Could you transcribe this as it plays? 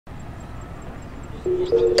It's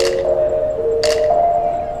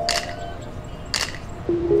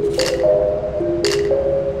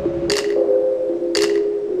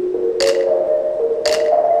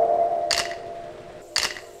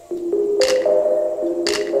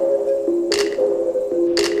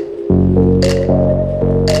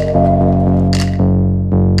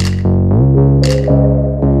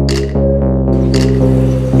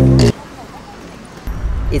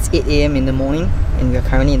 8 AM in the morning and we are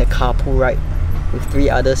currently in a carpool ride with 3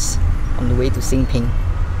 others on the way to Xingping.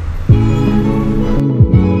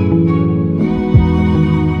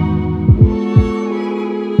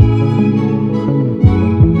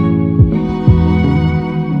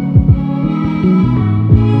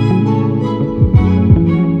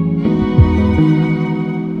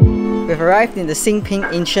 We've arrived in the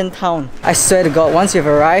Xingping ancient town. I swear to God, once we've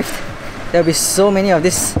arrived, there'll be so many of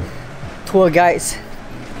these tour guides.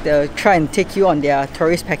 They'll try and take you on their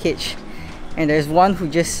tourist package, and there's one who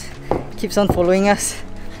just keeps on following us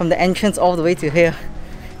from the entrance all the way to here.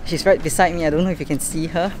 She's right beside me. I don't know if you can see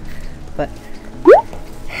her, but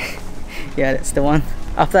yeah, that's the one.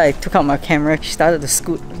 After I took out my camera, she started to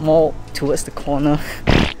scoot more towards the corner.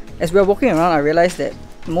 As we were walking around, I realized that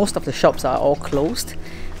most of the shops are all closed.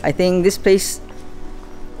 I think this place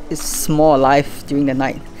is more alive during the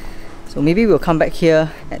night, so maybe we'll come back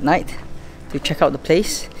here at night to check out the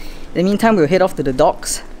place. In the meantime, we'll head off to the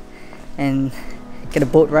docks and get a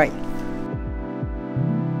boat ride.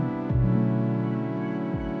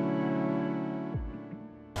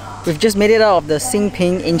 We've just made it out of the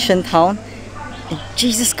Xingping ancient town, and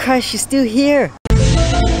Jesus Christ, she's still here!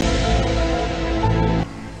 Oh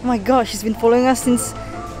my god, she's been following us since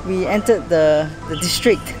we entered the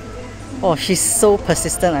district. Oh, she's so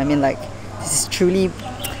persistent. I mean, like, this is truly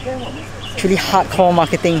hardcore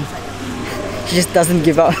marketing. She just doesn't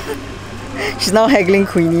give up. She's now haggling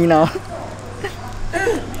Queenie now.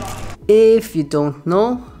 If you don't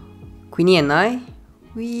know, Queenie and I,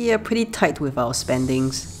 we are pretty tight with our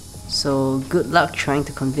spendings. So good luck trying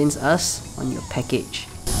to convince us on your package.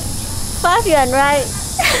 5 yuan, right?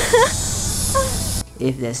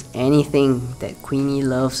 If there's anything that Queenie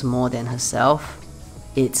loves more than herself,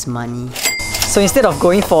 it's money. So instead of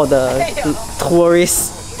going for the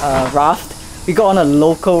tourist raft, we got on a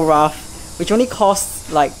local raft, which only costs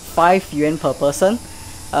like 5 yuan per person.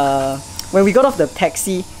 When we got off the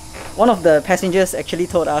taxi, one of the passengers actually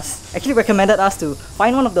recommended us to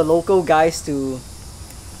find one of the local guys to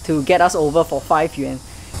get us over for 5 yuan.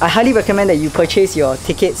 I highly recommend that you purchase your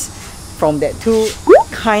tickets from that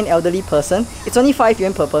kind elderly person. It's only 5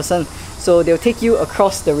 yuan per person, so they'll take you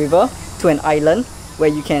across the river to an island where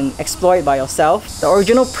you can explore it by yourself. The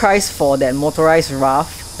original price for that motorized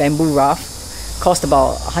raft, bamboo raft, cost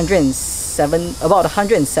about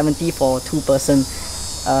 170 for 2 person.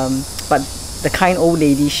 But the kind old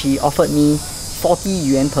lady, she offered me 40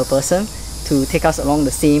 yuan per person to take us along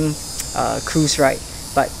the same cruise ride.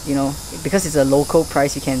 But you know, because it's a local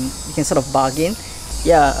price, you can sort of bargain.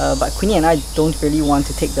 Yeah, but Queenie and I don't really want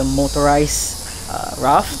to take the motorized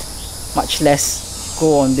raft, much less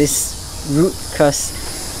go on this route, because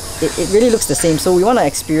it really looks the same. So we want to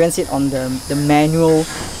experience it on the manual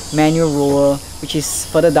rower, which is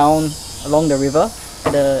further down along the river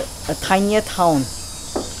at a tinier town.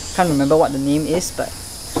 Can't remember what the name is, but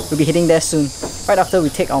we'll be heading there soon, right after we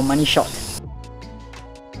take our money shot.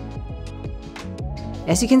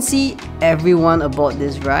 As you can see, everyone aboard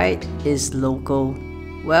this ride is local.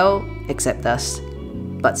 Well, except us.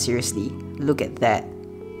 But seriously, look at that.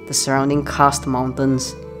 The surrounding karst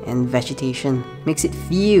mountains and vegetation makes it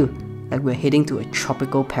feel like we're heading to a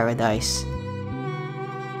tropical paradise.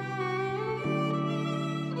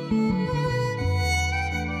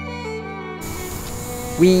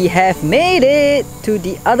 We have made it to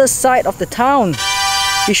the other side of the town.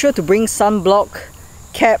 Be sure to bring sunblock,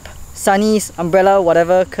 cap, sunnies, umbrella,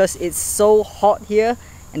 whatever, because it's so hot here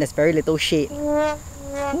and there's very little shade. Oof.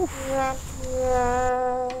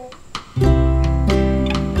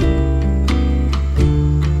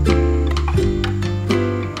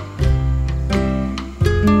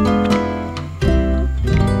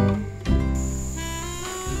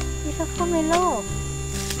 It's a pomelo.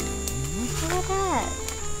 Look at that.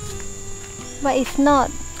 But it's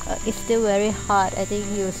not, it's still very hot. I think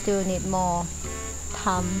you still need more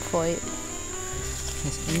time for it.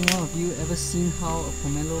 Has any one of you ever seen how a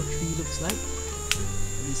pomelo tree looks like?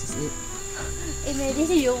 This is it.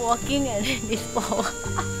 Imagine you walking and this ball.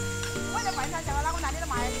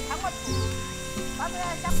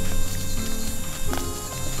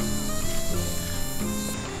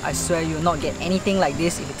 I swear you'll not get anything like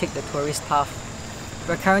this if you take the tourist path.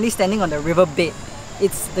 We're currently standing on the riverbed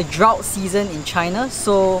it's the drought season in China,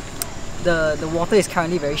 so the water is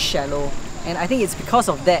currently very shallow, and I think it's because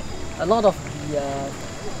of that a lot of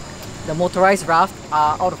the motorized rafts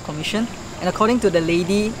are out of commission. And according to the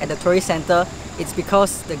lady at the tourist center, it's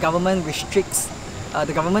because the government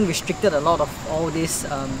restricted a lot of all this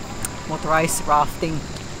motorized rafting.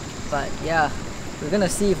 But yeah, we're gonna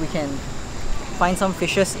see if we can find some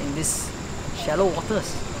fishes in these shallow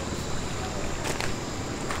waters.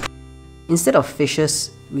 Instead of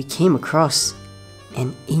fishes, we came across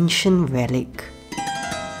an ancient relic.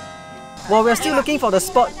 While we're still looking for the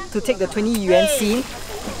spot to take the 20 yuan scene,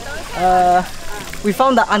 we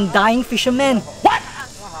found the undying fisherman. What?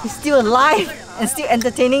 He's still alive and still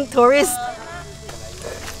entertaining tourists.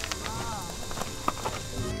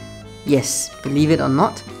 Yes, believe it or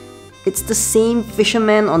not, it's the same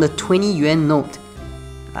fisherman on the 20 yuan note.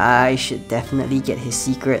 I should definitely get his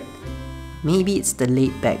secret. Maybe it's the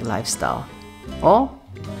laid-back lifestyle. Or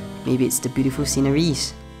maybe it's the beautiful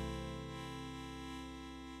sceneries.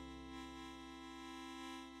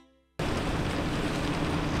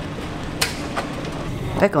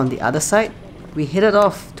 Back on the other side, we headed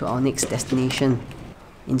off to our next destination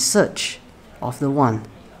in search of the one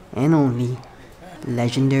and only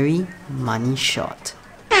legendary money shot.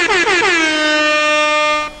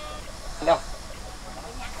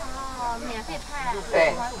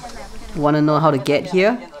 Wanna know how to get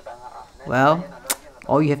here? Well,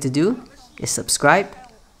 all you have to do is subscribe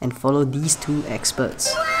and follow these two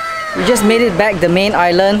experts. We just made it back the main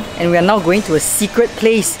island, and we are now going to a secret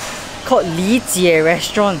place called Li Jie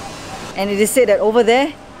Restaurant. And it is said that over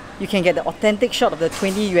there, you can get the authentic shot of the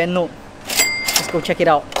 20 yuan note. Let's go check it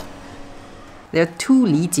out. There are two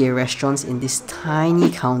Li Jie restaurants in this tiny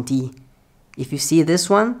county. If you see this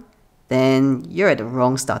one, then you're at the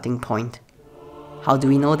wrong starting point. How do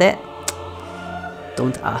we know that?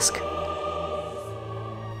 Don't ask.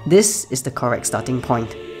 This is the correct starting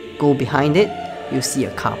point. Go behind it, you'll see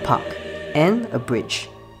a car park and a bridge.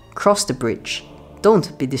 Cross the bridge.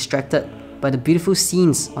 Don't be distracted by the beautiful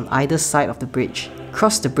scenes on either side of the bridge.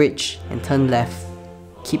 Cross the bridge and turn left.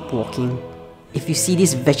 Keep walking. If you see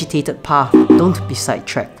this vegetated path, don't be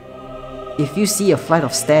sidetracked. If you see a flight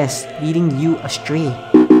of stairs leading you astray,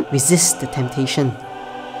 resist the temptation.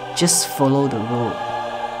 Just follow the road.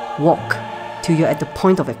 Walk till you're at the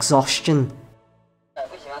point of exhaustion.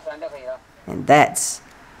 And that's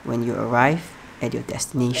when you arrive at your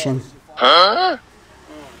destination.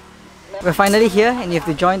 We're finally here, and you have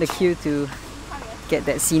to join the queue to get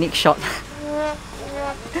that scenic shot.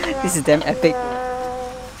 This is damn epic.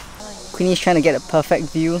 Queenie's trying to get a perfect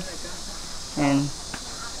view, and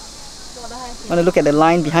want to look at the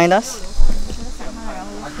line behind us.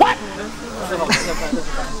 What?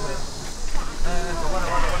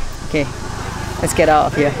 Okay, let's get out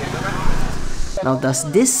of here. Now, does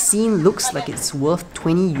this scene looks like it's worth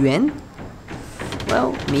 20 yuan?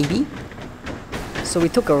 Well, maybe. So we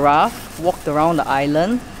took a raft, walked around the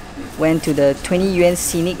island, went to the 20 yuan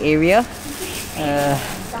scenic area.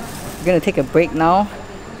 We're gonna take a break now.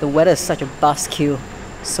 The weather is such a buzzkill,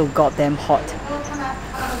 so goddamn hot.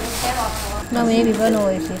 Not many people know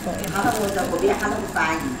it's this.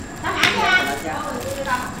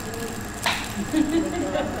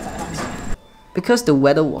 Because the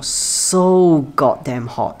weather was so goddamn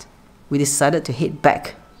hot, we decided to head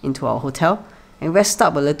back into our hotel and rest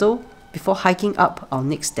up a little before hiking up our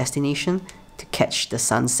next destination to catch the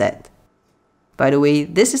sunset. By the way,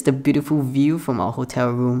 this is the beautiful view from our hotel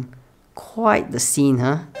room. Quite the scene,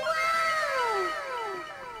 huh?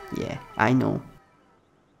 Yeah, I know.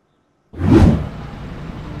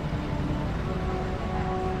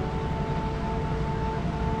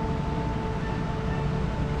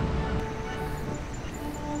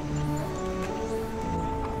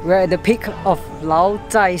 We're at the peak of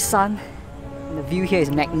Laozhai San. The view here is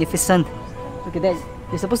magnificent. Look at that.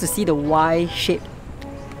 You're supposed to see the Y shape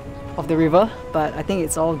of the river, but I think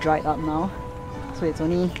it's all dried up now. So it's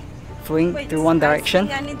only flowing through one direction.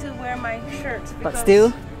 I need to wear my shirt. But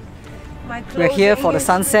still, we're here for the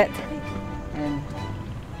sunset, and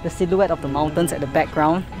the silhouette of the mountains at the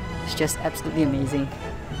background is just absolutely amazing.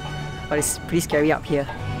 But it's pretty scary up here.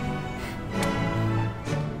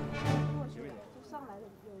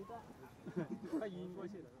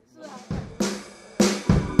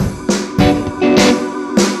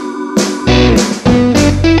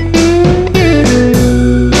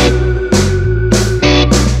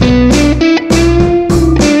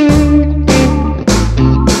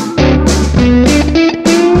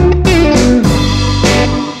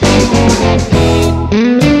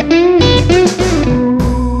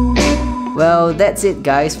 Well, that's it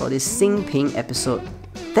guys for this Xingping episode.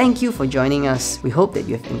 Thank you for joining us. We hope that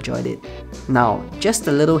you have enjoyed it. Now, just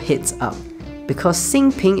a little heads up. Because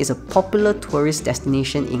Xingping is a popular tourist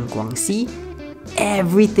destination in Guangxi,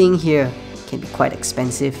 everything here can be quite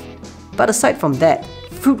expensive. But aside from that,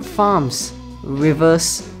 fruit farms,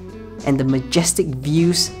 rivers, and the majestic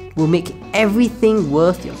views will make everything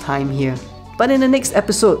worth your time here. But in the next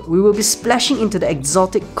episode, we will be splashing into the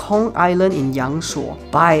exotic Kong Island in Yangshuo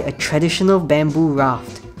by a traditional bamboo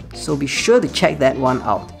raft. So be sure to check that one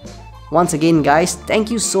out. Once again guys,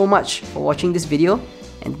 thank you so much for watching this video,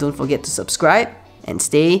 and don't forget to subscribe and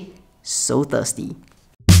stay so thirsty.